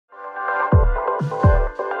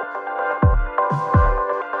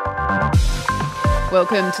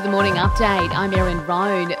Welcome to the Morning Update. I'm Erin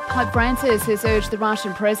Roan. Pope Francis has urged the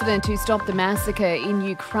Russian president to stop the massacre in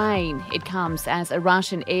Ukraine. It comes as a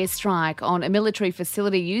Russian airstrike on a military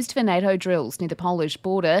facility used for NATO drills near the Polish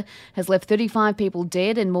border has left 35 people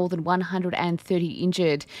dead and more than 130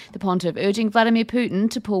 injured. The pontiff urging Vladimir Putin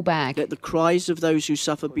to pull back. Let the cries of those who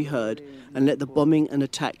suffer be heard, and let the bombing and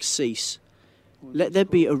attacks cease. Let there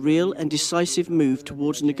be a real and decisive move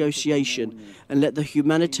towards negotiation, and let the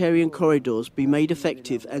humanitarian corridors be made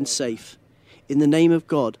effective and safe. In the name of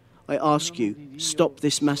God, I ask you, stop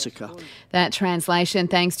this massacre. That translation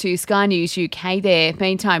thanks to Sky News UK there.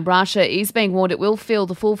 Meantime, Russia is being warned it will feel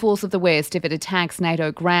the full force of the West if it attacks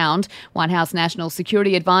NATO ground. White House National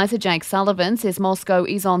Security Advisor Jake Sullivan says Moscow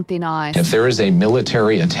is on thin ice. If there is a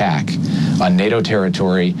military attack on NATO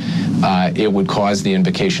territory, it would cause the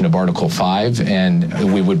invocation of Article 5,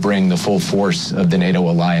 and we would bring the full force of the NATO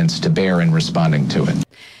alliance to bear in responding to it.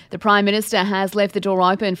 The Prime Minister has left the door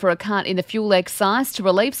open for a cut in the fuel excise to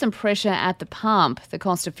relieve some pressure at the pump. The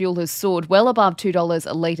cost of fuel has soared well above $2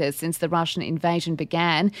 a litre since the Russian invasion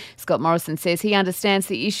began. Scott Morrison says he understands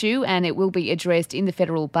the issue and it will be addressed in the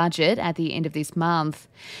federal budget at the end of this month.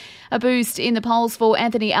 A boost in the polls for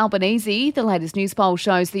Anthony Albanese. The latest news poll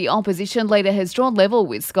shows the opposition leader has drawn level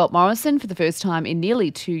with Scott Morrison for the first time in nearly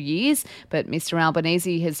 2 years. But Mr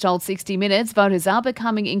Albanese has told 60 Minutes voters are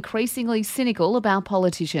becoming increasingly cynical about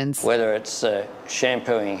politicians. Whether it's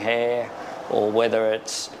shampooing hair or whether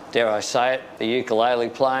it's, dare I say it, the ukulele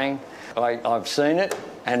playing, I've seen it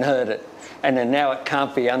and heard it. And then now it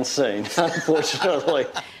can't be unseen, unfortunately.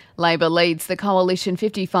 Labor leads the coalition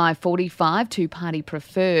 55-45, two-party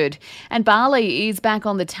preferred. And Bali is back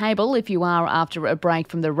on the table if you are after a break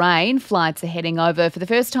from the rain. Flights are heading over for the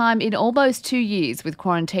first time in almost 2 years with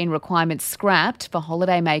quarantine requirements scrapped for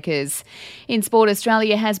holidaymakers. In sport,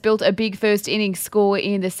 Australia has built a big first innings score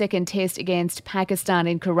in the second test against Pakistan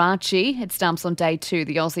in Karachi. It stumps on day 2.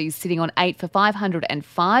 The Aussies sitting on 8 for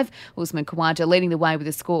 505. Usman Khawaja leading the way with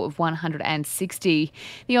a score of 160.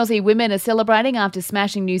 The Aussie women are celebrating after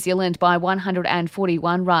smashing New Zealand by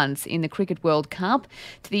 141 runs in the Cricket World Cup.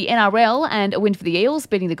 To the NRL, and a win for the Eels,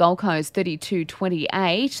 beating the Gold Coast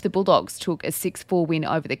 32-28. The Bulldogs took a 6-4 win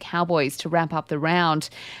over the Cowboys to wrap up the round.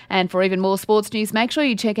 And for even more sports news, make sure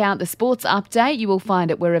you check out the Sports Update. You will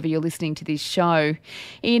find it wherever you're listening to this show.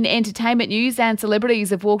 In entertainment news, and celebrities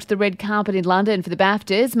have walked the red carpet in London for the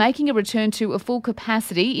BAFTAs, making a return to a full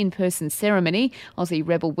capacity in-person ceremony. Aussie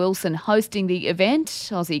Rebel Wilson hosting the event.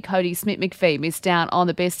 Aussie Cody Smith-McPhee missed out on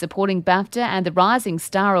the Best Supporting BAFTA and the Rising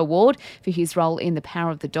Star Award for his role in The Power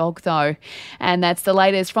of the Dog, though. And that's the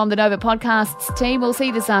latest from the Nova Podcasts team. We'll see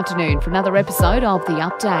you this afternoon for another episode of The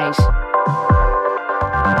Update.